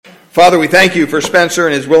Father, we thank you for Spencer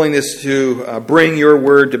and his willingness to bring your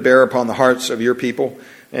word to bear upon the hearts of your people.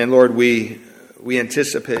 And Lord, we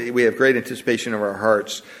have great anticipation of our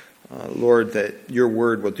hearts, Lord, that your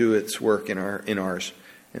word will do its work in ours.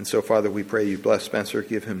 And so, Father, we pray you bless Spencer,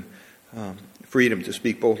 give him freedom to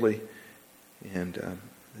speak boldly, and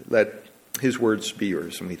let his words be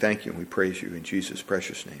yours. And we thank you and we praise you in Jesus'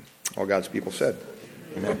 precious name. All God's people said,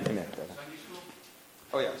 amen. Amen.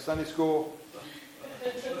 Oh yeah, Sunday school.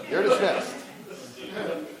 You're dismissed.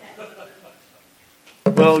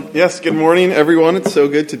 Well, yes, good morning, everyone. It's so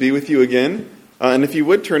good to be with you again. And if you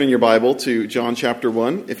would turn in your Bible to John chapter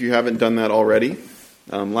 1, if you haven't done that already.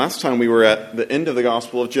 Last time we were at the end of the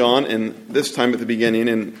Gospel of John, and this time at the beginning,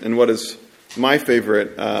 in what is my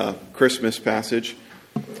favorite Christmas passage.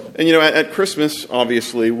 And you know, at Christmas,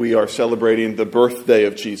 obviously, we are celebrating the birthday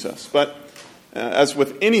of Jesus. But as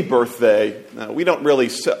with any birthday, we don't really...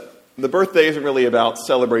 The birthday isn't really about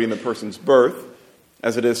celebrating the person's birth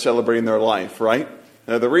as it is celebrating their life, right?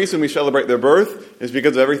 The reason we celebrate their birth is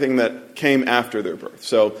because of everything that came after their birth.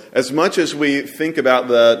 So as much as we think about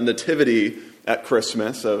the nativity at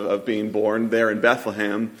Christmas of being born there in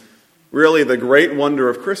Bethlehem, really the great wonder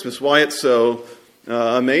of Christmas, why it's so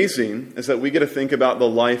amazing, is that we get to think about the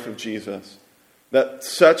life of Jesus. That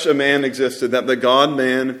such a man existed, that the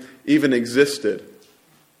God-man even existed.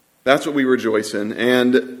 That's what we rejoice in.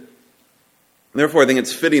 And therefore, I think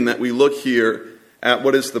it's fitting that we look here at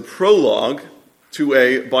what is the prologue to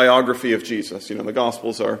a biography of Jesus. You know, the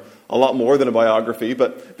Gospels are a lot more than a biography,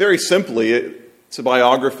 but very simply, it's a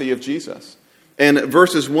biography of Jesus. And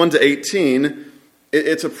verses 1 to 18,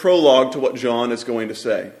 it's a prologue to what John is going to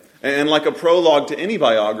say. And like a prologue to any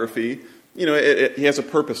biography, you know, he has a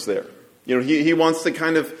purpose there. You know, he wants to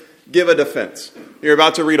kind of give a defense. You're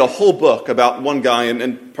about to read a whole book about one guy,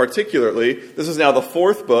 and particularly, this is now the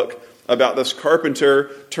fourth book about this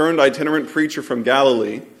carpenter turned itinerant preacher from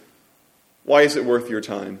Galilee. Why is it worth your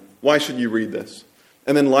time? Why should you read this?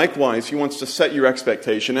 And then likewise, he wants to set your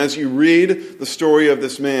expectation. As you read the story of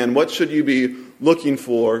this man, what should you be looking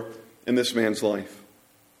for in this man's life?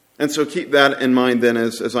 And so keep that in mind then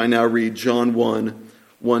as I now read John 1,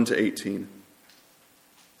 1 to 18.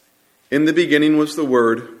 In the beginning was the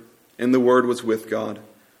Word, and the Word was with God,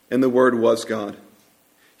 and the Word was God.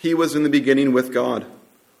 He was in the beginning with God.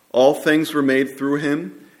 All things were made through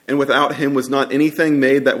him, and without him was not anything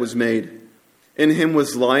made that was made. In him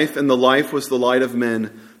was life, and the life was the light of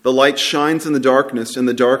men. The light shines in the darkness, and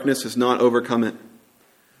the darkness has not overcome it.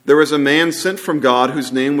 There was a man sent from God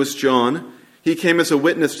whose name was John. He came as a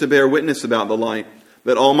witness to bear witness about the light,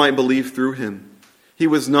 that all might believe through him. He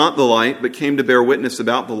was not the light, but came to bear witness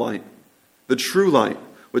about the light. The true light,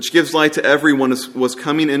 which gives light to everyone, was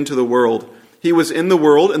coming into the world. He was in the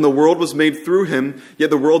world, and the world was made through him,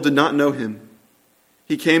 yet the world did not know him.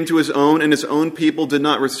 He came to his own, and his own people did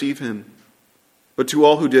not receive him. But to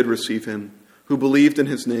all who did receive him, who believed in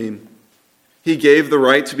his name, he gave the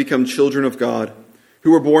right to become children of God,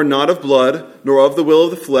 who were born not of blood, nor of the will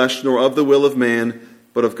of the flesh, nor of the will of man,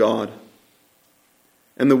 but of God.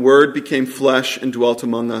 And the Word became flesh and dwelt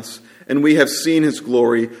among us, and we have seen his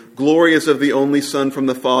glory. Glory as of the only Son from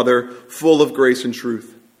the Father, full of grace and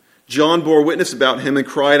truth. John bore witness about him and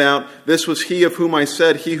cried out, "This was he of whom I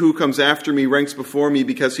said, 'He who comes after me ranks before me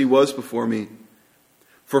because he was before me.'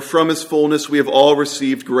 For from his fullness we have all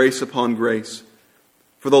received grace upon grace.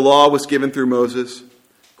 For the law was given through Moses.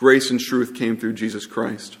 Grace and truth came through Jesus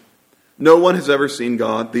Christ. No one has ever seen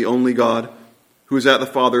God, the only God, who is at the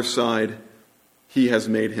Father's side. He has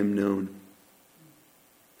made him known."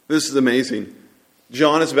 This is amazing.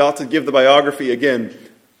 John is about to give the biography again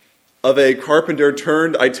of a carpenter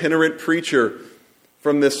turned itinerant preacher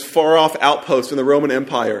from this far-off outpost in the Roman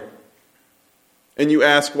Empire. And you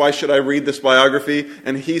ask, why should I read this biography?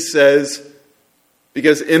 And he says,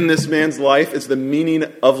 because in this man's life is the meaning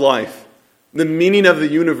of life. The meaning of the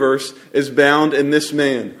universe is bound in this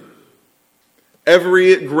man.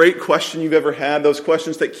 Every great question you've ever had, those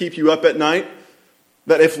questions that keep you up at night,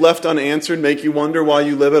 that if left unanswered make you wonder why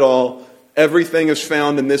you live at all, everything is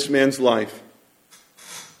found in this man's life.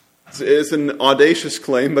 It's an audacious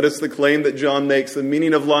claim, but it's the claim that John makes. The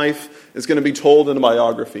meaning of life is going to be told in a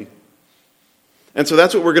biography. And so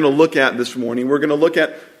that's what we're going to look at this morning. We're going to look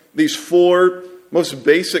at these four most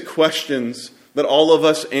basic questions that all of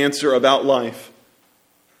us answer about life.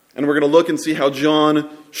 And we're going to look and see how John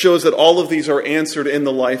shows that all of these are answered in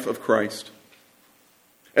the life of Christ.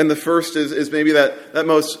 And the first is maybe that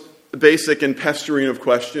most basic and pestering of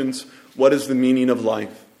questions. What is the meaning of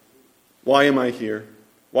life? Why am I here?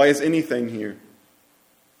 Why is anything here?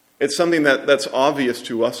 It's something that's obvious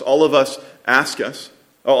to us. All of us ask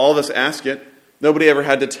it. Nobody ever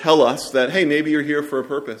had to tell us that, hey, maybe you're here for a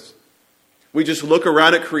purpose. We just look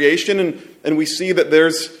around at creation and we see that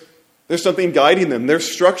there's something guiding them.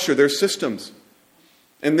 There's structure, there's systems.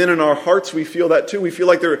 And then in our hearts we feel that too. We feel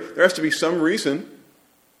like there has to be some reason.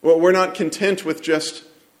 Well, we're not content with just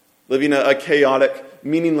living a chaotic,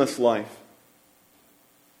 meaningless life.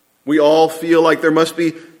 We all feel like there must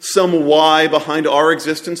be some why behind our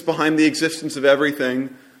existence, behind the existence of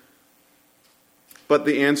everything. But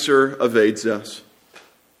the answer evades us.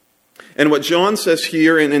 And what John says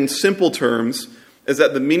here in simple terms is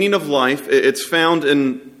that the meaning of life, it's found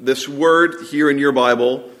in this word here in your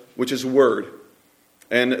Bible, which is word.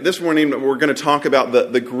 And this morning we're going to talk about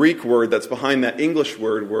the Greek word that's behind that English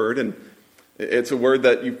word. And it's a word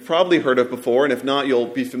that you've probably heard of before, and if not, you'll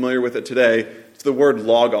be familiar with it today. It's the word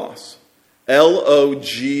logos.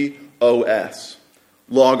 Logos.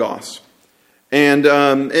 Logos. And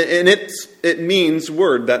it means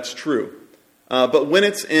word, that's true. But when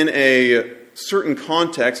it's in a certain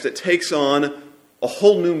context, it takes on a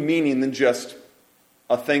whole new meaning than just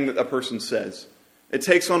a thing that a person says. It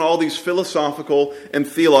takes on all these philosophical and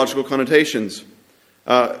theological connotations.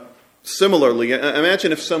 Similarly,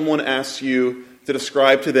 imagine if someone asks you to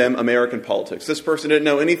describe to them American politics. This person didn't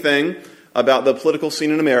know anything about the political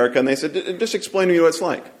scene in America, and they said, just explain to me what it's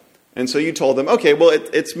like. And so you told them, okay, well,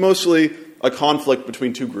 it's mostly a conflict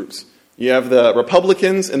between two groups. You have the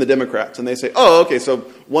Republicans and the Democrats, and they say, oh, okay, so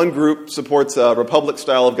one group supports a republic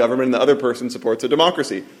style of government and the other person supports a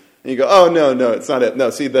democracy. And you go, oh, no, it's not it. No,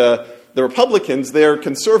 see, the Republicans, they're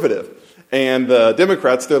conservative, and the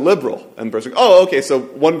Democrats, they're liberal. And the person goes, oh, okay, so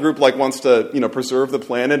one group wants to preserve the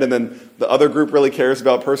planet, and then the other group really cares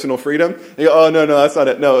about personal freedom. And you go, oh, no, that's not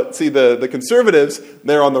it. No, see, the conservatives,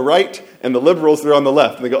 they're on the right, and the liberals, they're on the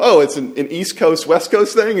left. And they go, oh, it's an East Coast, West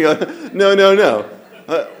Coast thing? You go, no.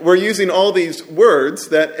 We're using all these words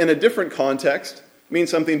that, in a different context, mean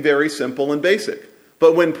something very simple and basic.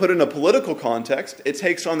 But when put in a political context, it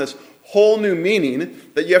takes on this whole new meaning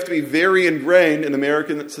that you have to be very ingrained in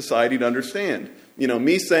American society to understand.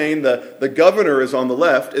 Me saying the governor is on the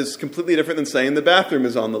left is completely different than saying the bathroom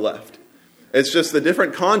is on the left. It's just the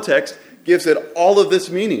different context gives it all of this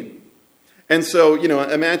meaning. And so,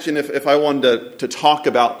 imagine if I wanted to talk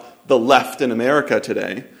about the left in America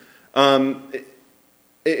today,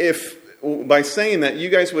 if by saying that, you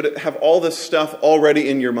guys would have all this stuff already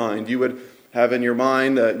in your mind. You would have in your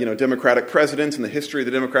mind, Democratic presidents and the history of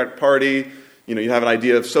the Democratic Party. You have an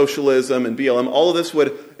idea of socialism and BLM. All of this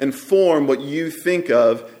would inform what you think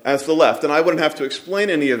of as the left. And I wouldn't have to explain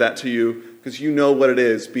any of that to you because you know what it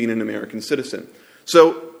is being an American citizen.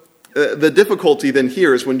 So the difficulty then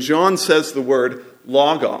here is when John says the word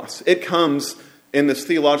logos, it comes in this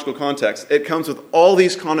theological context. It comes with all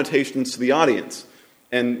these connotations to the audience.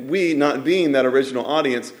 And we, not being that original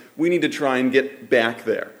audience, we need to try and get back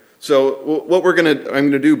there. So what I'm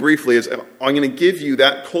going to do briefly is I'm going to give you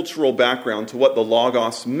that cultural background to what the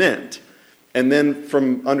logos meant. And then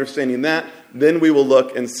from understanding that, then we will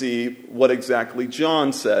look and see what exactly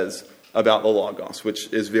John says about the logos,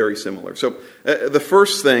 which is very similar. So the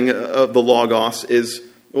first thing of the logos is,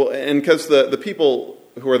 and because the people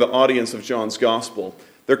who are the audience of John's gospel,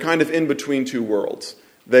 they're kind of in between two worlds.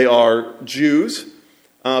 They are Jews,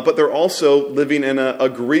 but they're also living in a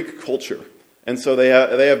Greek culture. And so they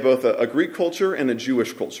have both a Greek culture and a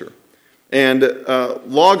Jewish culture. And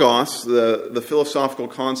logos, the philosophical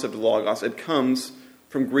concept of logos, it comes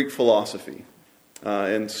from Greek philosophy.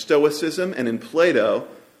 In Stoicism and in Plato,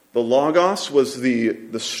 the logos was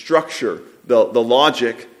the structure, the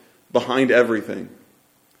logic behind everything.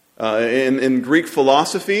 In Greek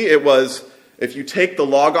philosophy, it was, if you take the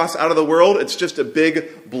logos out of the world, it's just a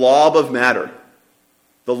big blob of matter.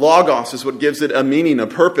 The logos is what gives it a meaning, a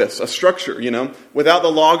purpose, a structure, Without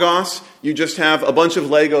the logos, you just have a bunch of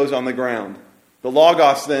Legos on the ground. The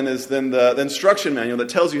logos then is the instruction manual that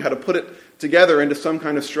tells you how to put it together into some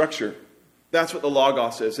kind of structure. That's what the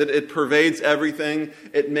logos is. It pervades everything.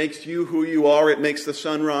 It makes you who you are. It makes the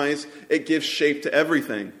sun rise. It gives shape to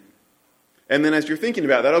everything. And then as you're thinking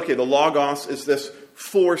about that, okay, the logos is this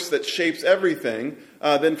force that shapes everything.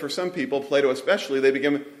 Then for some people, Plato especially, they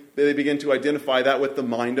begin to identify that with the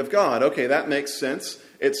mind of God. Okay, that makes sense.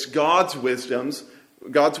 It's God's wisdom,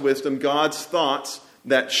 God's thoughts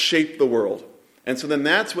that shape the world. And so then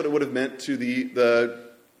that's what it would have meant to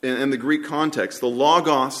in the Greek context. The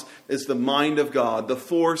logos is the mind of God, the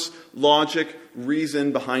force, logic,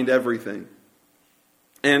 reason behind everything.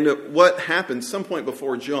 And what happened some point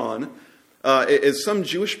before John is some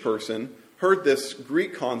Jewish person heard this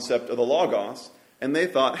Greek concept of the logos, and they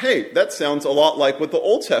thought, hey, that sounds a lot like what the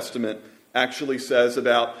Old Testament actually says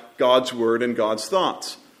about God's word and God's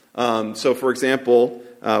thoughts. So, for example,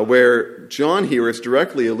 where John here is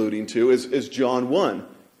directly alluding to is John 1.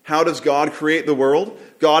 How does God create the world?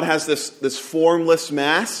 God has this formless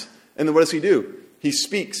mass, and then what does he do? He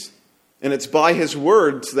speaks. And it's by his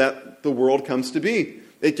words that the world comes to be.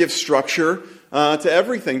 It gives structure to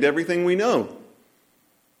everything we know.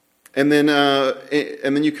 And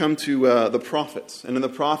then you come to the prophets. And in the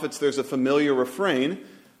prophets, there's a familiar refrain.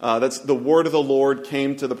 That's the word of the Lord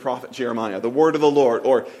came to the prophet Jeremiah. The word of the Lord,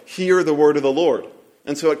 or hear the word of the Lord.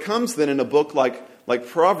 And so it comes then in a book like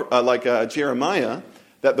Jeremiah,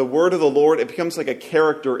 that the word of the Lord, it becomes like a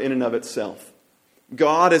character in and of itself.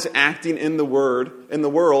 God is acting in the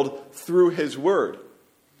world through his word.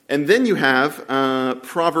 And then you have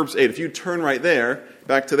Proverbs 8. If you turn right there,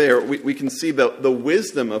 back to there, we can see the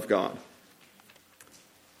wisdom of God.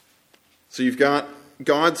 So you've got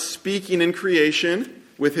God speaking in creation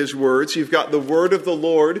with his words. You've got the word of the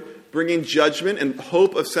Lord bringing judgment and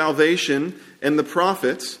hope of salvation in the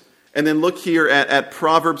prophets. And then look here at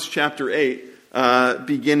Proverbs chapter 8,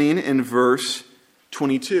 beginning in verse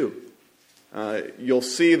 22. You'll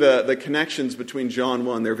see the connections between John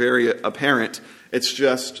 1. They're very apparent. It's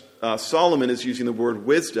just Solomon is using the word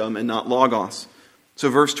wisdom and not logos. So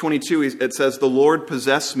verse 22, it says, "The Lord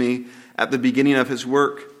possessed me at the beginning of his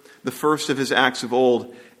work, the first of his acts of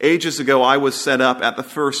old. Ages ago I was set up at the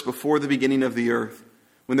first, before the beginning of the earth.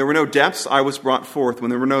 When there were no depths, I was brought forth. When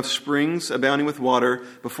there were no springs abounding with water,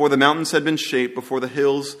 before the mountains had been shaped, before the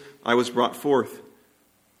hills, I was brought forth.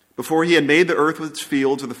 Before he had made the earth with its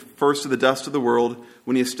fields, or the first of the dust of the world,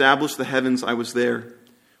 when he established the heavens, I was there.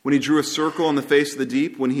 When he drew a circle on the face of the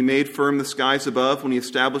deep, when he made firm the skies above, when he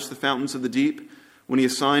established the fountains of the deep, when he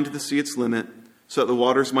assigned to the sea its limit, so that the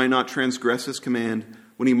waters might not transgress his command,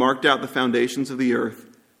 when he marked out the foundations of the earth,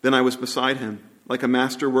 then I was beside him, like a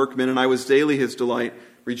master workman, and I was daily his delight,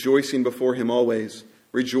 rejoicing before him always,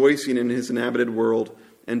 rejoicing in his inhabited world,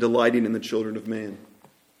 and delighting in the children of man."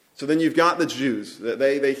 So then you've got the Jews.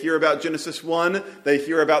 They hear about Genesis 1. They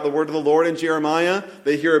hear about the word of the Lord in Jeremiah.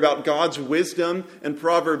 They hear about God's wisdom in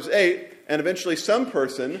Proverbs 8. And eventually some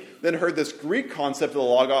person then heard this Greek concept of the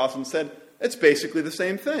Logos and said, it's basically the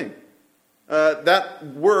same thing.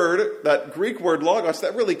 That Greek word Logos,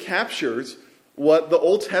 that really captures what the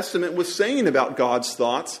Old Testament was saying about God's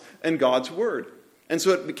thoughts and God's word. And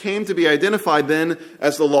so it came to be identified then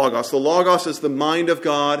as the Logos. The Logos is the mind of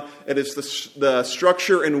God. It is the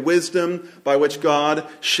structure and wisdom by which God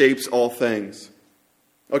shapes all things.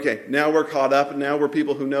 Okay, now we're caught up. Now we're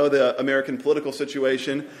people who know the American political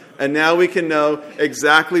situation. And now we can know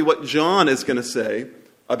exactly what John is going to say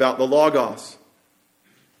about the Logos.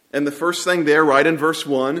 And the first thing there, right in verse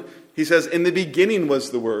 1, he says, "In the beginning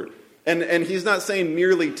was the Word." And he's not saying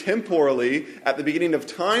merely temporally, at the beginning of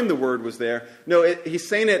time the Word was there. No, he's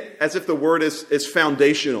saying it as if the Word is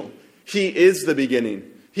foundational. He is the beginning.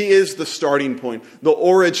 He is the starting point. The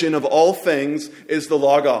origin of all things is the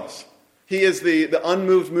Logos. He is the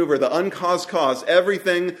unmoved mover, the uncaused cause.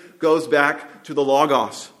 Everything goes back to the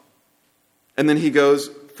Logos. And then he goes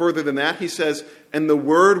further than that. He says, "And the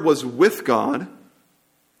Word was with God."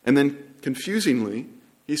 And then, confusingly,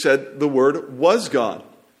 he said, "The Word was God."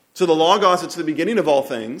 So the Logos, it's the beginning of all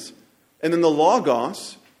things. And then the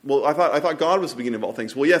Logos, well, I thought God was the beginning of all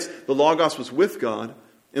things. Well, yes, the Logos was with God.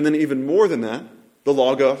 And then even more than that, the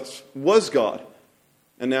Logos was God.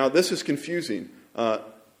 And now this is confusing.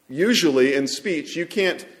 Usually in speech, you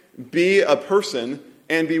can't be a person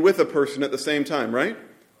and be with a person at the same time, right?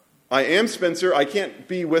 I am Spencer. I can't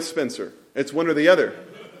be with Spencer. It's one or the other.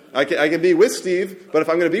 I can be with Steve, but if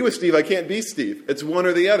I'm going to be with Steve, I can't be Steve. It's one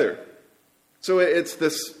or the other. So it's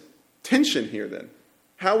this tension here then.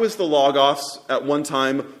 How is the Logos at one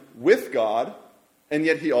time with God, and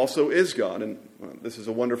yet he also is God? And this is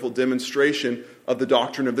a wonderful demonstration of the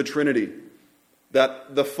doctrine of the Trinity.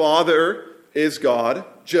 That the Father is God,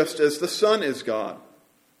 just as the Son is God.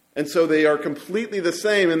 And so they are completely the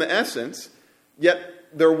same in the essence, yet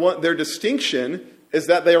their distinction is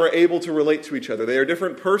that they are able to relate to each other. They are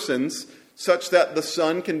different persons, such that the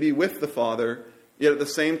Son can be with the Father, yet at the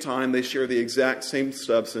same time they share the exact same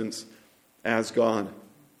substance as God.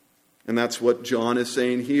 And that's what John is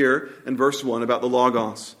saying here in verse 1 about the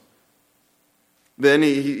Logos. Then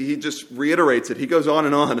he just reiterates it. He goes on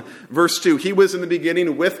and on. Verse 2, "He was in the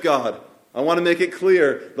beginning with God." I want to make it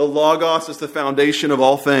clear. The Logos is the foundation of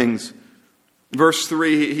all things. Verse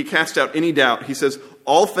 3, he cast out any doubt. He says,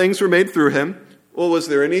 "All things were made through him." Well, was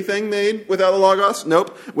there anything made without the Logos?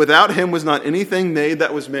 Nope. Without him was not anything made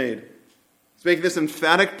that was made. He's making this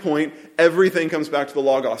emphatic point. Everything comes back to the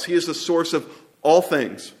Logos. He is the source of all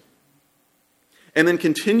things. And then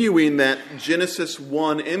continuing that Genesis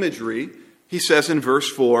 1 imagery, He says in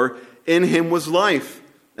verse 4, in him was life,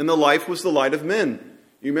 and the life was the light of men.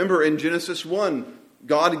 You remember in Genesis 1,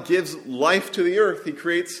 God gives life to the earth. He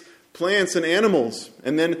creates plants and animals,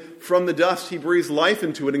 and then from the dust he breathes life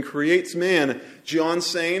into it and creates man. John's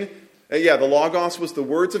saying, the Logos was the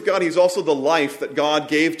words of God. He's also the life that God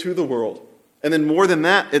gave to the world. And then more than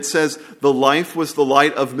that, it says the life was the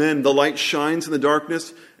light of men. The light shines in the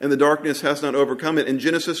darkness, and the darkness has not overcome it. In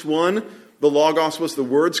Genesis 1, the Logos was the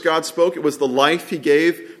words God spoke. It was the life he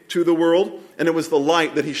gave to the world, and it was the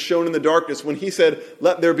light that he shone in the darkness. When he said,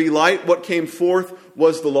 let there be light, what came forth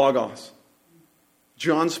was the Logos.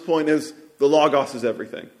 John's point is the Logos is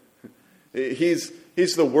everything. He's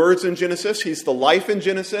the words in Genesis. He's the life in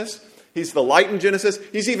Genesis. He's the light in Genesis.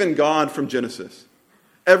 He's even God from Genesis.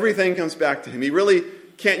 Everything comes back to him. He really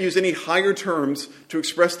can't use any higher terms to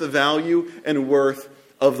express the value and worth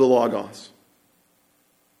of the Logos.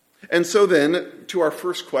 And so then, to our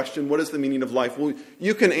first question, what is the meaning of life? Well,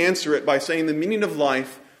 you can answer it by saying the meaning of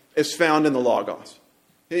life is found in the Logos.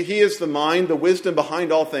 He is the mind, the wisdom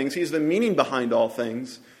behind all things. He's the meaning behind all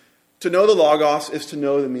things. To know the Logos is to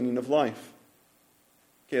know the meaning of life.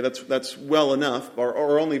 Okay, that's well enough.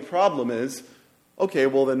 Our only problem is, okay,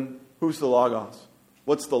 well then, who's the Logos?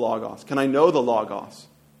 What's the Logos? Can I know the Logos?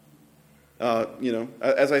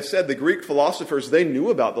 As I said, the Greek philosophers, they knew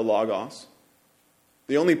about the Logos.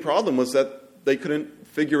 The only problem was that they couldn't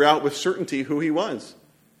figure out with certainty who he was.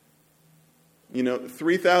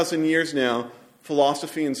 3,000 years now,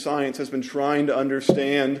 philosophy and science has been trying to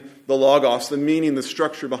understand the Logos, the meaning, the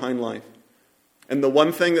structure behind life. And the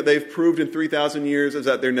one thing that they've proved in 3,000 years is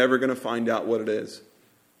that they're never going to find out what it is.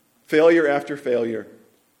 Failure after failure.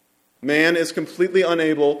 Man is completely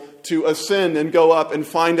unable to ascend and go up and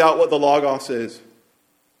find out what the Logos is.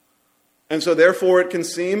 And so therefore it can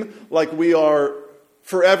seem like we are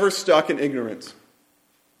forever stuck in ignorance.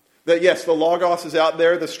 That yes, the Logos is out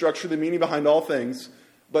there, the structure, the meaning behind all things,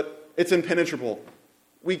 but it's impenetrable.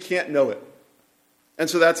 We can't know it. And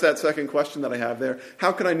so that's that second question that I have there.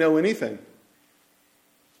 How can I know anything?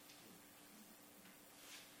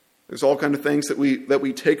 There's all kinds of things that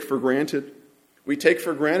we take for granted. We take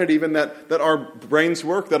for granted even that our brains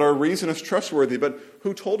work, that our reason is trustworthy, but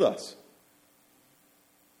who told us?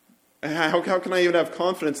 How can I even have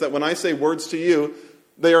confidence that when I say words to you,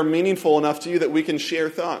 they are meaningful enough to you that we can share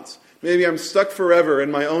thoughts? Maybe I'm stuck forever in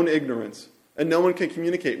my own ignorance, and no one can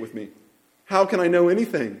communicate with me. How can I know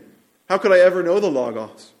anything? How could I ever know the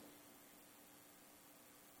Logos?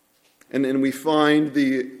 And we find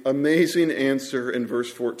the amazing answer in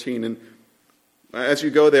verse 14. And as you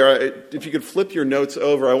go there, if you could flip your notes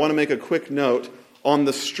over, I want to make a quick note on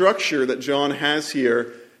the structure that John has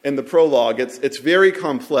here in the prologue. It's very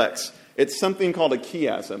complex. It's something called a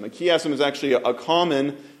chiasm. A chiasm is actually a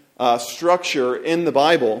common structure in the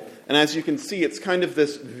Bible. And as you can see, it's kind of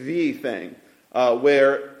this V thing,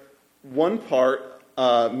 where one part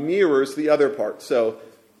mirrors the other part. So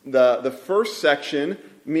the first section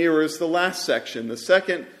mirrors the last section. The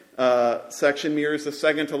second section mirrors the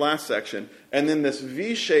second to last section. And then this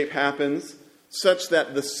V shape happens such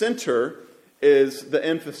that the center is the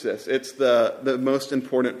emphasis. It's the most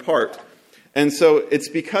important part. And so it's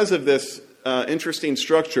because of this interesting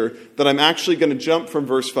structure that I'm actually going to jump from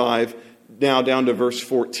verse 5 now down to verse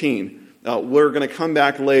 14. We're going to come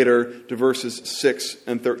back later to verses 6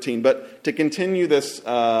 and 13. But to continue this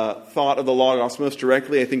thought of the Logos most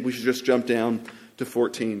directly, I think we should just jump down to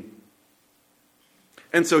 14.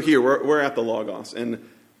 And so here, we're at the Logos. And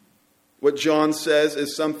what John says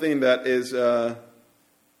is something that is,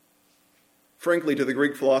 frankly, to the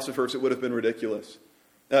Greek philosophers, it would have been ridiculous.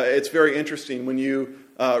 It's very interesting when you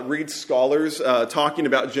read scholars talking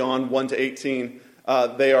about John 1 to 18.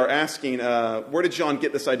 They are asking, where did John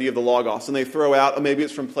get this idea of the Logos? And they throw out, maybe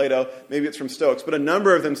it's from Plato, maybe it's from Stoics. But a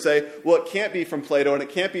number of them say, well, it can't be from Plato and it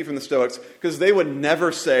can't be from the Stoics, because they would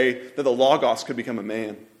never say that the Logos could become a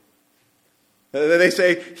man. They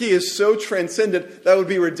say he is so transcendent, that would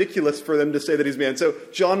be ridiculous for them to say that he's man. So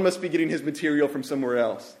John must be getting his material from somewhere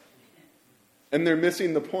else. And they're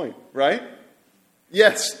missing the point, right?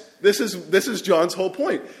 Yes, this is John's whole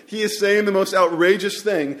point. He is saying the most outrageous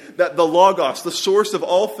thing, that the Logos, the source of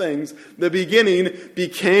all things, the beginning,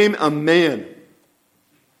 became a man.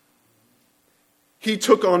 He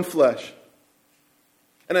took on flesh.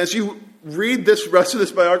 And as you read this rest of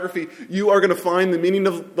this biography, you are going to find the meaning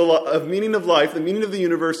of life, the meaning of the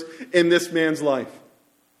universe in this man's life.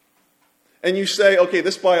 And you say, okay,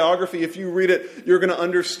 this biography, if you read it, you're going to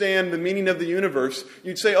understand the meaning of the universe.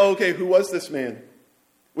 You'd say, oh, okay, who was this man?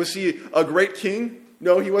 Was he a great king?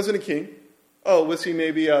 No, he wasn't a king. Oh, was he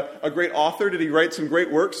maybe a great author? Did he write some great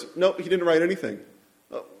works? No, he didn't write anything.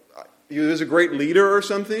 he was a great leader or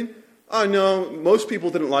something? Oh, no, most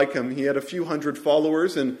people didn't like him. He had a few hundred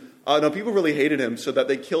followers, and no, people really hated him so that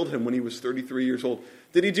they killed him when he was 33 years old.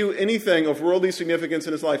 Did he do anything of worldly significance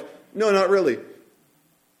in his life? No, not really.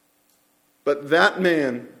 But that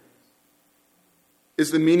man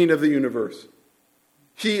is the meaning of the universe.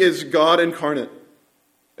 He is God incarnate.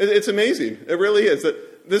 It's amazing. It really is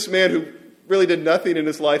that this man who really did nothing in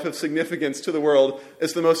his life of significance to the world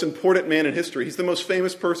is the most important man in history. He's the most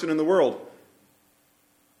famous person in the world.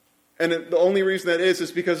 And the only reason that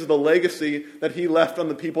is because of the legacy that he left on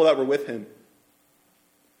the people that were with him.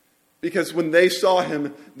 Because when they saw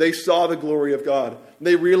him, they saw the glory of God.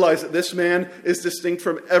 They realized that this man is distinct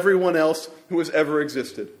from everyone else who has ever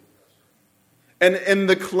existed. And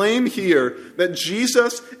the claim here that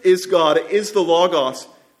Jesus is God, is the Logos,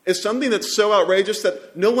 is something that's so outrageous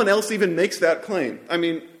that no one else even makes that claim. I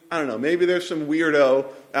mean, I don't know, maybe there's some weirdo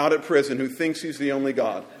out at prison who thinks he's the only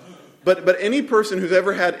God. But any person who's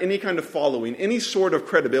ever had any kind of following, any sort of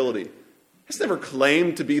credibility, has never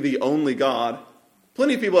claimed to be the only God.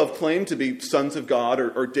 Plenty of people have claimed to be sons of God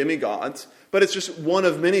or demigods, but it's just one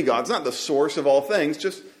of many gods, not the source of all things,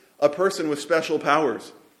 just a person with special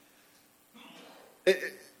powers.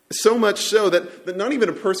 So much so that not even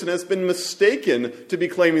a person has been mistaken to be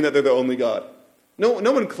claiming that they're the only God. No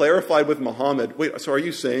one clarified with Muhammad, wait, so are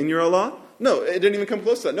you saying you're Allah? No, it didn't even come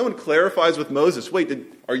close to that. No one clarifies with Moses, wait,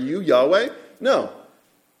 are you Yahweh? No.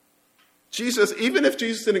 Jesus, even if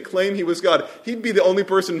Jesus didn't claim he was God, he'd be the only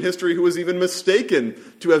person in history who was even mistaken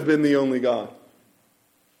to have been the only God.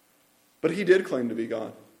 But he did claim to be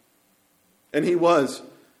God. And he was.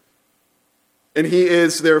 And he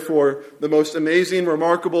is, therefore, the most amazing,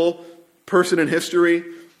 remarkable person in history.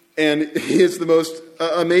 And he is the most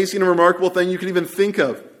amazing and remarkable thing you can even think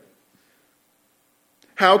of.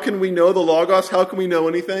 How can we know the Logos? How can we know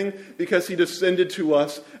anything? Because he descended to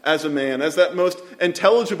us as a man, as that most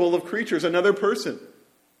intelligible of creatures, another person.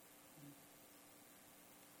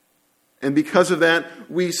 And because of that,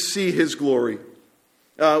 we see his glory.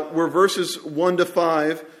 Where verses 1 to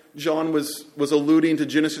 5, John was alluding to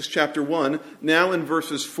Genesis chapter 1. Now in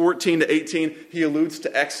verses 14 to 18, he alludes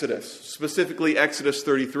to Exodus, specifically Exodus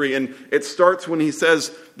 33. And it starts when he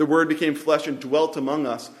says, the Word became flesh and dwelt among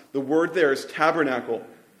us. The word there is tabernacle.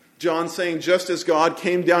 John saying, just as God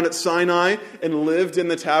came down at Sinai and lived in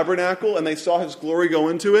the tabernacle, and they saw his glory go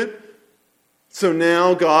into it, so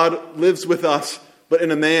now God lives with us, but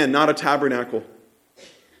in a man, not a tabernacle.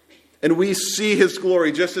 And we see his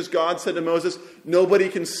glory, just as God said to Moses, nobody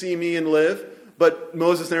can see me and live. But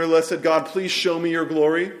Moses nevertheless said, God, please show me your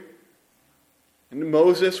glory. And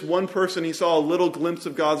Moses, one person, he saw a little glimpse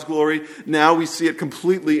of God's glory. Now we see it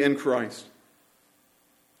completely in Christ.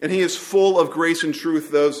 And he is full of grace and truth.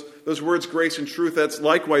 Those words, grace and truth, that's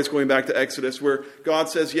likewise going back to Exodus, where God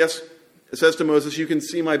says, yes, it says to Moses, you can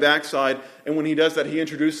see my backside. And when he does that, he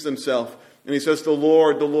introduces himself. And he says, the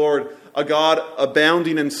Lord, a God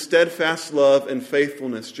abounding in steadfast love and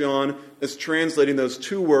faithfulness. John is translating those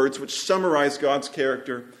two words which summarize God's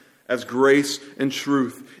character as grace and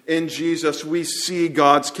truth. In Jesus, we see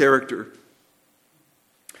God's character.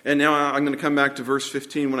 And now I'm going to come back to verse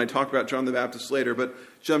 15 when I talk about John the Baptist later, but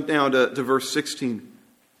jump now to verse 16.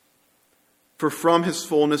 For from his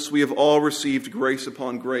fullness we have all received grace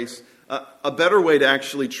upon grace. A better way to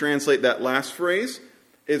actually translate that last phrase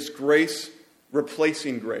is grace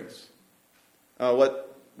replacing grace.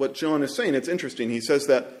 What John is saying, it's interesting. He says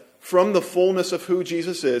that from the fullness of who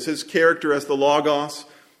Jesus is, his character as the Logos,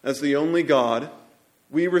 as the only God,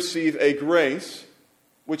 we receive a grace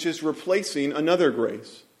which is replacing another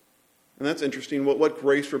grace. And that's interesting. What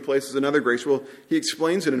grace replaces another grace? Well, he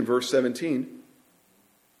explains it in verse 17.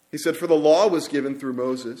 He said, for the law was given through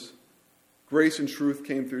Moses. Grace and truth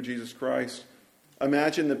came through Jesus Christ.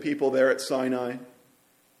 Imagine the people there at Sinai.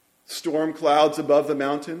 Storm clouds above the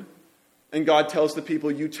mountain. And God tells the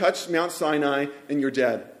people, you touch Mount Sinai and you're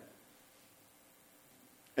dead.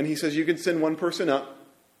 And he says, you can send one person up,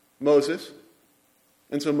 Moses.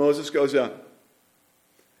 And so Moses goes up.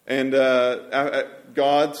 And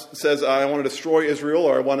God says, I want to destroy Israel,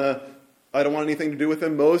 or I don't want anything to do with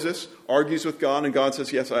them. Moses argues with God, and God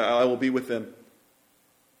says, yes, I will be with them.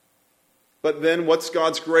 But then what's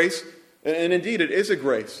God's grace? And indeed, it is a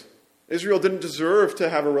grace. Israel didn't deserve to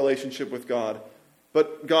have a relationship with God,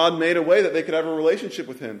 but God made a way that they could have a relationship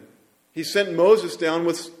with him. He sent Moses down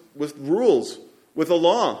with rules, with a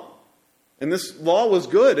law. And this law was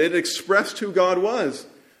good. It expressed who God was.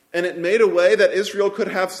 And it made a way that Israel could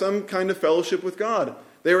have some kind of fellowship with God.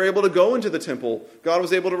 They were able to go into the temple. God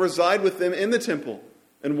was able to reside with them in the temple.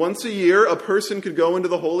 And once a year, a person could go into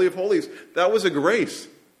the Holy of Holies. That was a grace.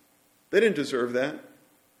 They didn't deserve that.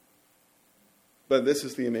 But this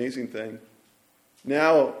is the amazing thing.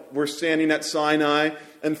 Now we're standing at Sinai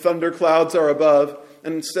and thunder clouds are above.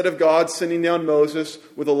 And instead of God sending down Moses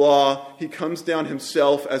with a law, he comes down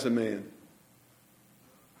himself as a man.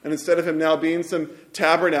 And instead of him now being some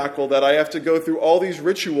tabernacle that I have to go through all these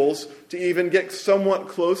rituals to even get somewhat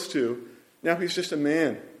close to, now he's just a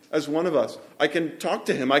man, as one of us. I can talk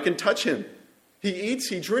to him. I can touch him. He eats,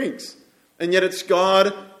 he drinks. And yet it's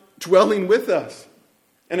God dwelling with us.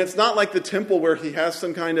 And it's not like the temple where he has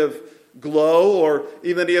some kind of glow or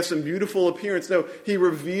even that he has some beautiful appearance. No, he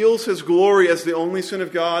reveals his glory as the only Son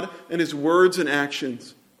of God in his words and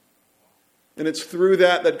actions. And it's through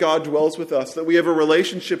that God dwells with us, that we have a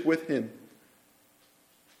relationship with him.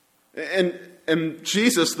 And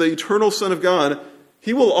Jesus, the eternal Son of God,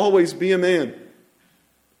 he will always be a man.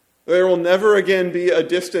 There will never again be a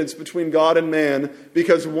distance between God and man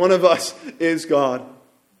because one of us is God.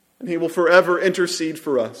 And he will forever intercede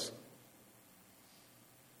for us.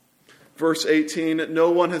 Verse 18,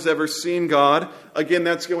 no one has ever seen God. Again,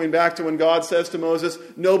 that's going back to when God says to Moses,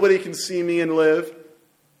 nobody can see me and live.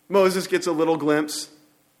 Moses gets a little glimpse.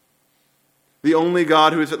 The only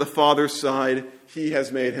God who is at the Father's side, he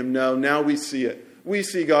has made him known. Now we see it. We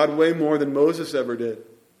see God way more than Moses ever did.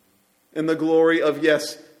 In the glory of,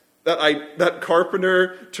 yes, that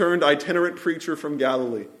carpenter turned itinerant preacher from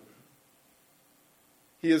Galilee.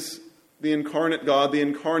 He is the incarnate God, the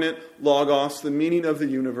incarnate Logos, the meaning of the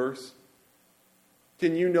universe.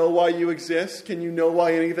 Can you know why you exist? Can you know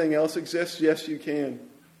why anything else exists? Yes, you can.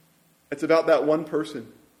 It's about that one person.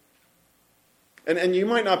 And you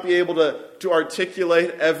might not be able to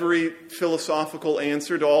articulate every philosophical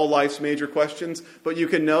answer to all life's major questions, but you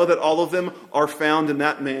can know that all of them are found in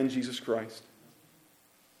that man, Jesus Christ.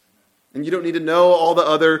 And you don't need to know all the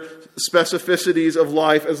other specificities of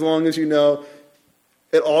life as long as you know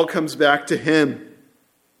it all comes back to him,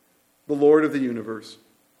 the Lord of the universe.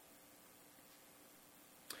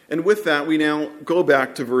 And with that, we now go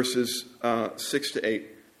back to verses 6 to 8.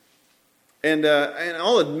 And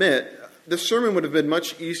I'll admit, this sermon would have been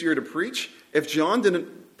much easier to preach if John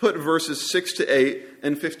didn't put verses 6 to 8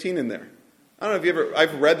 and 15 in there. I don't know if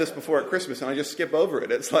I've read this before at Christmas and I just skip over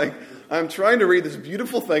it. It's like, I'm trying to read this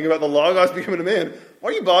beautiful thing about the Logos becoming a man.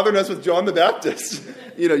 Why are you bothering us with John the Baptist?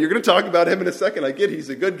 You're going to talk about him in a second. I get he's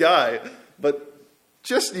a good guy. But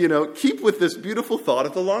just, keep with this beautiful thought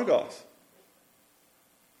of the Logos.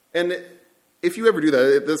 And if you ever do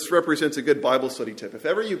that, this represents a good Bible study tip. If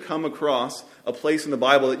ever you come across a place in the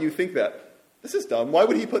Bible that you think that, this is dumb, why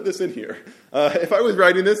would he put this in here? If I was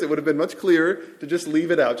writing this, it would have been much clearer to just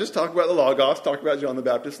leave it out. Just talk about the Logos, talk about John the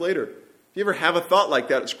Baptist later. If you ever have a thought like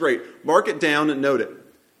that, it's great. Mark it down and note it.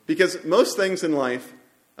 Because most things in life,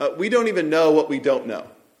 we don't even know what we don't know.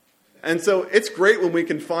 And so it's great when we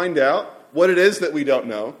can find out what it is that we don't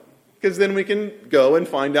know, because then we can go and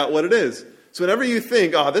find out what it is. So whenever you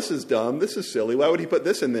think, this is dumb, this is silly, why would he put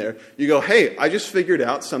this in there? You go, hey, I just figured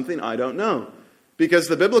out something I don't know. Because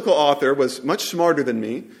the biblical author was much smarter than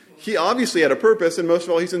me. He obviously had a purpose, and most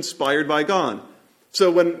of all, he's inspired by God.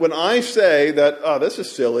 So when I say that, this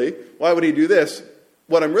is silly, why would he do this?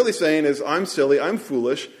 What I'm really saying is, I'm silly, I'm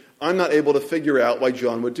foolish, I'm not able to figure out why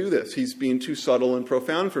John would do this. He's being too subtle and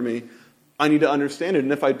profound for me. I need to understand it.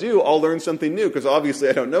 And if I do, I'll learn something new, because obviously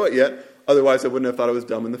I don't know it yet. Otherwise, I wouldn't have thought it was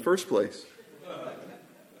dumb in the first place.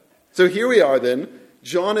 So here we are then.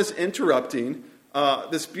 John is interrupting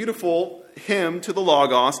this beautiful hymn to the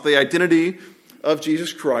Logos, the identity of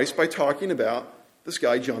Jesus Christ, by talking about this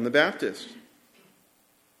guy, John the Baptist.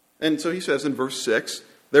 And so he says in verse 6,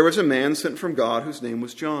 there was a man sent from God whose name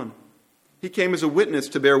was John. He came as a witness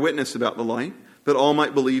to bear witness about the light, that all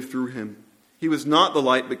might believe through him. He was not the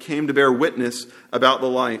light, but came to bear witness about the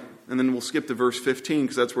light. And then we'll skip to verse 15,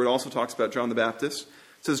 because that's where it also talks about John the Baptist.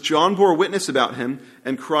 It says, John bore witness about him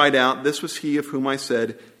and cried out, this was he of whom I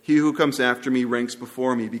said, he who comes after me ranks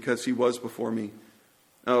before me, because he was before me.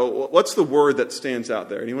 What's the word that stands out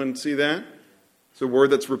there? Anyone see that? It's a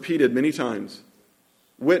word that's repeated many times.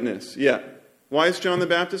 Witness, yeah. Why is John the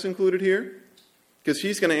Baptist included here? Because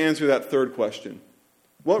he's going to answer that third question.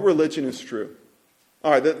 What religion is true?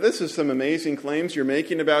 All right, this is some amazing claims you're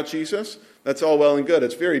making about Jesus. That's all well and good.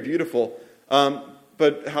 It's very beautiful.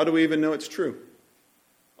 But how do we even know it's true?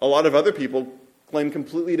 A lot of other people claim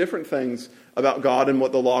completely different things about God and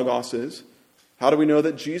what the Logos is. How do we know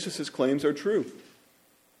that Jesus' claims are true?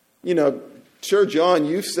 Sure, John,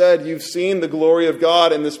 you've said you've seen the glory of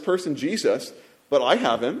God in this person, Jesus, but I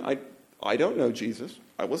haven't. I don't know Jesus.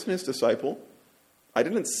 I wasn't his disciple. I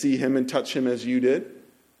didn't see him and touch him as you did.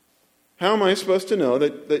 How am I supposed to know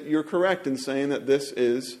that you're correct in saying that this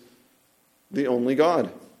is the only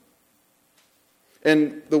God?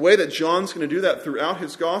 And the way that John's going to do that throughout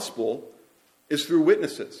his gospel is through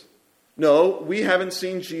witnesses. No, we haven't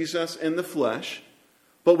seen Jesus in the flesh,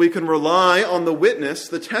 but we can rely on the witness,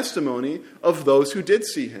 the testimony of those who did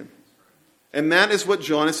see him. And that is what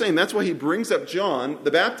John is saying. That's why he brings up John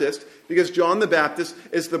the Baptist, because John the Baptist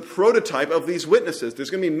is the prototype of these witnesses. There's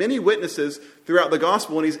going to be many witnesses throughout the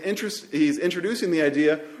gospel, and he's introducing the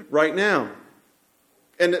idea right now.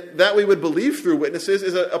 And that we would believe through witnesses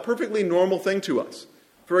is a perfectly normal thing to us.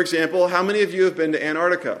 For example, how many of you have been to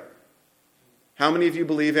Antarctica? How many of you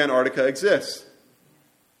believe Antarctica exists?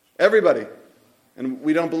 Everybody. And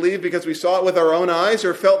we don't believe because we saw it with our own eyes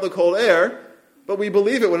or felt the cold air, but we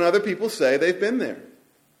believe it when other people say they've been there.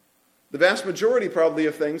 The vast majority probably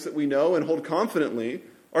of things that we know and hold confidently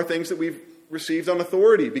are things that we've received on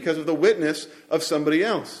authority because of the witness of somebody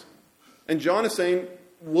else. And John is saying,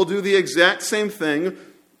 we'll do the exact same thing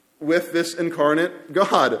with this incarnate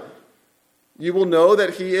God. You will know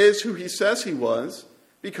that he is who he says he was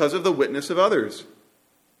because of the witness of others.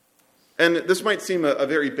 And this might seem a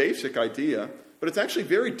very basic idea, but it's actually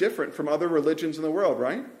very different from other religions in the world,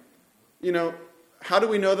 right? You know, how do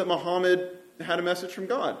we know that Muhammad had a message from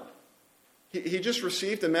God? He just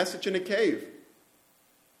received a message in a cave.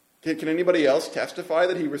 Can anybody else testify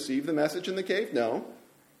that he received the message in the cave? No.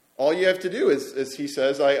 All you have to do is he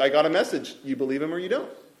says, I got a message. You believe him or you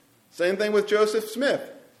don't. Same thing with Joseph Smith.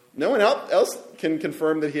 No one else can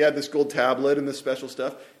confirm that he had this gold tablet and this special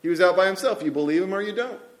stuff. He was out by himself. You believe him or you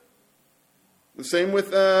don't. The same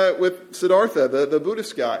with Siddhartha, the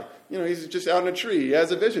Buddhist guy. You know, he's just out in a tree. He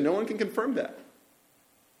has a vision. No one can confirm that.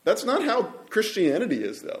 That's not how Christianity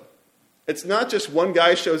is, though. It's not just one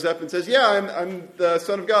guy shows up and says, yeah, I'm the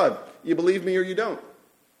Son of God. You believe me or you don't.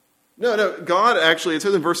 No, God actually, it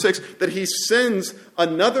says in verse 6, that he sends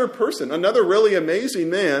another person, another really amazing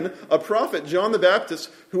man, a prophet, John the Baptist,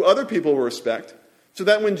 who other people will respect, so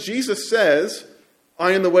that when Jesus says,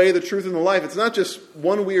 I am the way, the truth, and the life, it's not just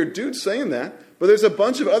one weird dude saying that, but there's a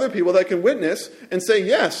bunch of other people that can witness and say,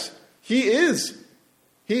 yes, he is.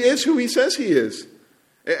 He is who he says he is.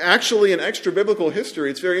 Actually, in extra-biblical history,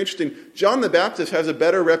 it's very interesting. John the Baptist has a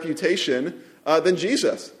better reputation than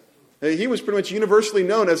Jesus. He was pretty much universally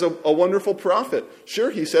known as a wonderful prophet. Sure,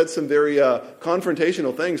 he said some very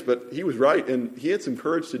confrontational things, but he was right, and he had some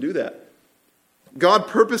courage to do that. God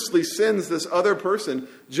purposely sends this other person,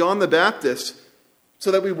 John the Baptist, so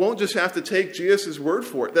that we won't just have to take Jesus' word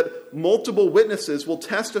for it, that multiple witnesses will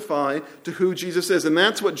testify to who Jesus is. And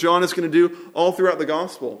that's what John is going to do all throughout the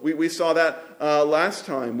gospel. We saw that last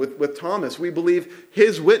time with Thomas. We believe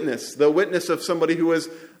his witness, the witness of somebody who was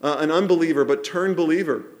an unbeliever but turned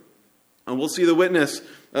believer. And we'll see the witness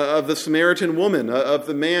of the Samaritan woman, of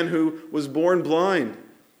the man who was born blind,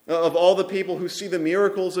 of all the people who see the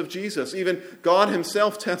miracles of Jesus. Even God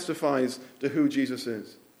himself testifies to who Jesus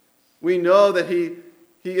is. We know that he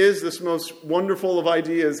is this most wonderful of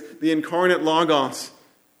ideas, the incarnate Logos,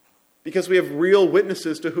 because we have real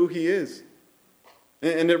witnesses to who he is.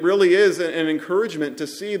 And it really is an encouragement to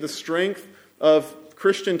see the strength of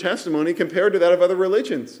Christian testimony compared to that of other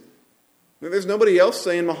religions. There's nobody else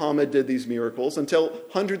saying Muhammad did these miracles until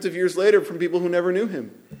hundreds of years later from people who never knew him.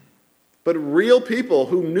 But real people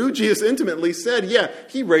who knew Jesus intimately said, yeah,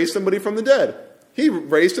 he raised somebody from the dead. He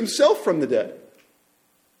raised himself from the dead.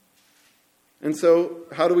 And so,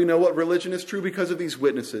 how do we know what religion is true? Because of these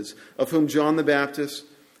witnesses, of whom John the Baptist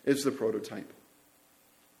is the prototype.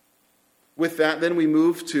 With that, then we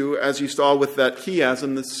move to, as you saw with that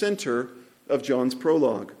chiasm, the center of John's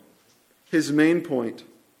prologue, his main point.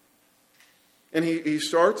 And he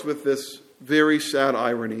starts with this very sad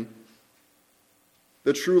irony.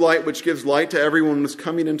 The true light which gives light to everyone was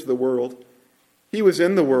coming into the world. He was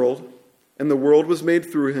in the world, and the world was made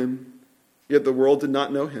through him, yet the world did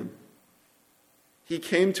not know him. He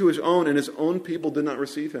came to his own, and his own people did not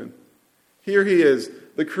receive him. Here he is,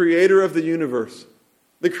 the creator of the universe,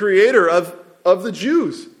 the creator of the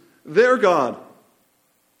Jews, their God.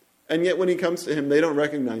 And yet when he comes to him, they don't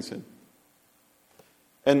recognize him.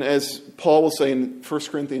 And as Paul will say in 1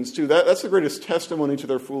 Corinthians 2, that's the greatest testimony to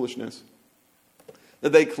their foolishness.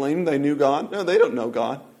 That they claim they knew God. No, they don't know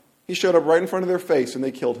God. He showed up right in front of their face and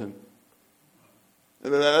they killed him.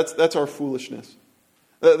 That's our foolishness.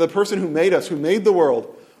 The person who made us, who made the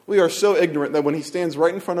world, we are so ignorant that when he stands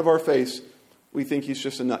right in front of our face, we think he's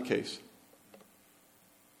just a nutcase.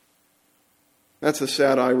 That's a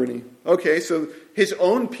sad irony. Okay, so his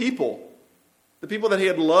own people, the people that he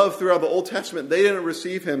had loved throughout the Old Testament, they didn't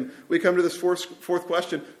receive him. We come to this fourth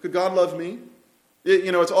question. Could God love me?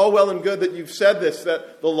 You know, it's all well and good that you've said this,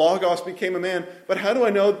 that the Logos became a man, but how do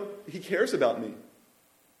I know he cares about me?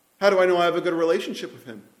 How do I know I have a good relationship with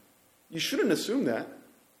him? You shouldn't assume that.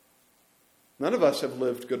 None of us have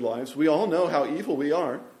lived good lives. We all know how evil we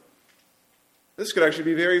are. This could actually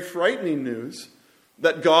be very frightening news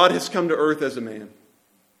that God has come to earth as a man.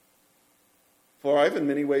 For I've in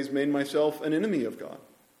many ways made myself an enemy of God.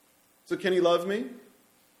 So can he love me?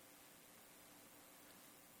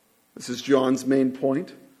 This is John's main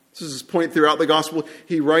point. This is his point throughout the gospel.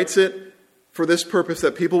 He writes it for this purpose,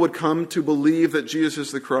 that people would come to believe that Jesus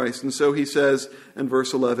is the Christ. And so he says in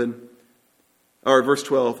verse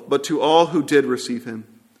 12, but to all who did receive him,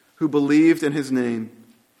 who believed in his name,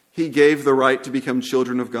 he gave the right to become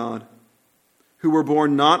children of God, who were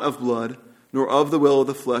born not of blood, nor of the will of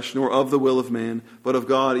the flesh, nor of the will of man, but of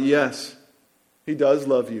God. Yes, he does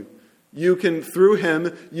love you. Through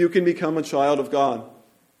him, you can become a child of God.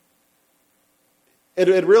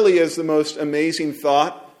 It really is the most amazing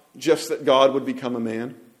thought, just that God would become a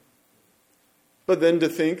man. But then to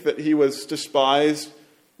think that he was despised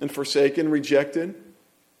and forsaken, rejected,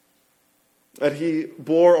 that he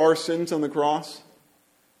bore our sins on the cross.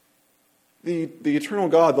 The eternal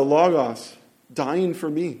God, the Logos, dying for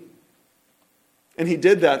me. And he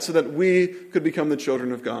did that so that we could become the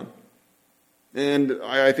children of God. And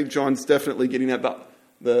I think John's definitely getting at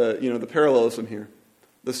the parallelism here.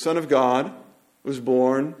 The Son of God was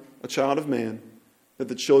born a child of man, that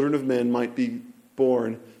the children of men might be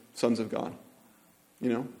born sons of God.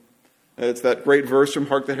 It's that great verse from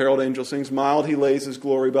Hark the Herald Angel Sings, mild he lays his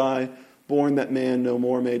glory by, born that man no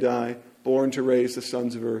more may die, born to raise the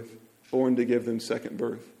sons of earth, born to give them second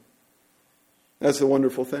birth. That's the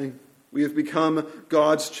wonderful thing. We have become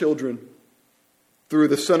God's children through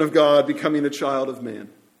the Son of God becoming a child of man.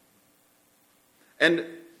 And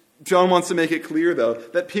John wants to make it clear, though,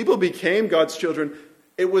 that people became God's children.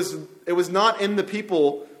 It was not in the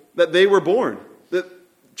people that they were born. That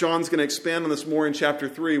John's going to expand on this more in chapter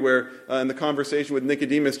 3, where in the conversation with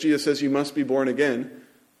Nicodemus, Jesus says you must be born again.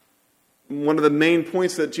 One of the main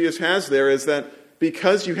points that Jesus has there is that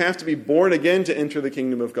because you have to be born again to enter the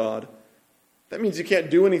kingdom of God, that means you can't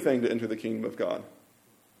do anything to enter the kingdom of God.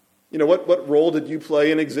 What role did you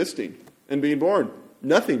play in existing and being born?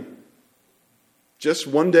 Nothing. Just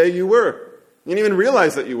one day you were. You didn't even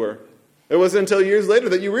realize that you were. It wasn't until years later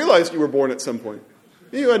that you realized you were born at some point.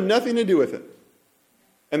 You had nothing to do with it.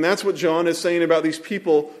 And that's what John is saying about these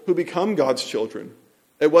people who become God's children.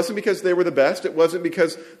 It wasn't because they were the best. It wasn't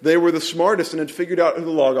because they were the smartest and had figured out who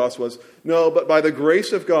the Logos was. No, but by the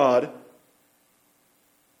grace of God,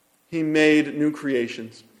 he made new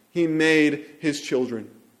creations. He made his children.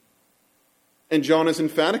 And John is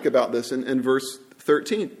emphatic about this in verse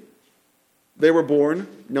 13. They were born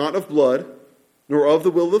not of blood, nor of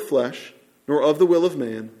the will of the flesh, nor of the will of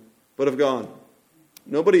man, but of God.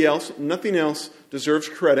 Nobody else, nothing else deserves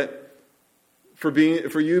credit for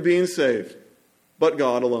you being saved, but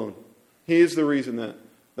God alone. He is the reason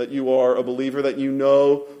that you are a believer, that you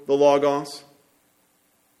know the Logos.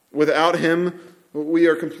 Without him, we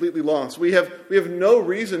are completely lost. We have no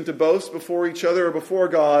reason to boast before each other or before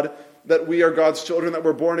God that we are God's children, that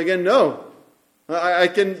we're born again. No. I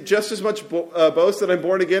can just as much boast that I'm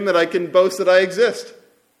born again that I can boast that I exist.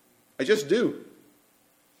 I just do.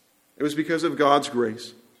 It was because of God's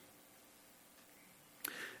grace.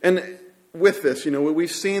 And with this,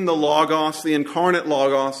 we've seen the Logos, the incarnate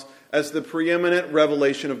Logos, as the preeminent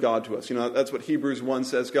revelation of God to us. That's what Hebrews 1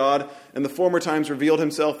 says. God in the former times revealed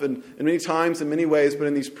himself in many times, in many ways, but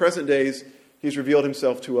in these present days, he's revealed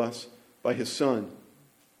himself to us by his Son.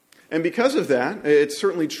 And because of that, it's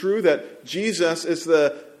certainly true that Jesus is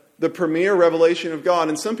the premier revelation of God.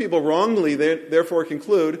 And some people wrongly, therefore,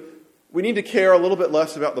 conclude we need to care a little bit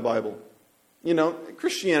less about the Bible.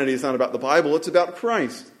 Christianity is not about the Bible, it's about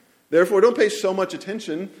Christ. Therefore, don't pay so much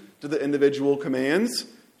attention to the individual commands.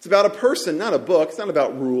 It's about a person, not a book. It's not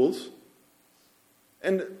about rules.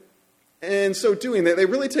 And in so doing, they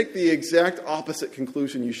really take the exact opposite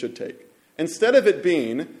conclusion you should take. Instead of it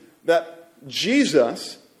being that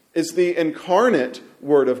Jesus is the incarnate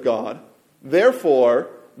Word of God, therefore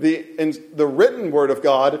the written Word of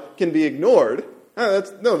God can be ignored.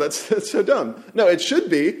 That's so dumb. No, it should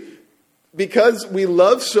be, because we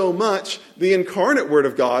love so much the incarnate Word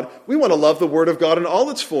of God, we want to love the Word of God in all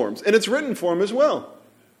its forms, in its written form as well.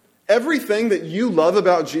 Everything that you love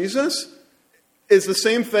about Jesus is the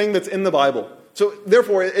same thing that's in the Bible. So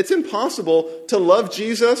therefore, it's impossible to love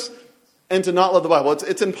Jesus and to not love the Bible.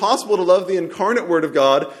 It's impossible to love the incarnate Word of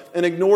God and ignore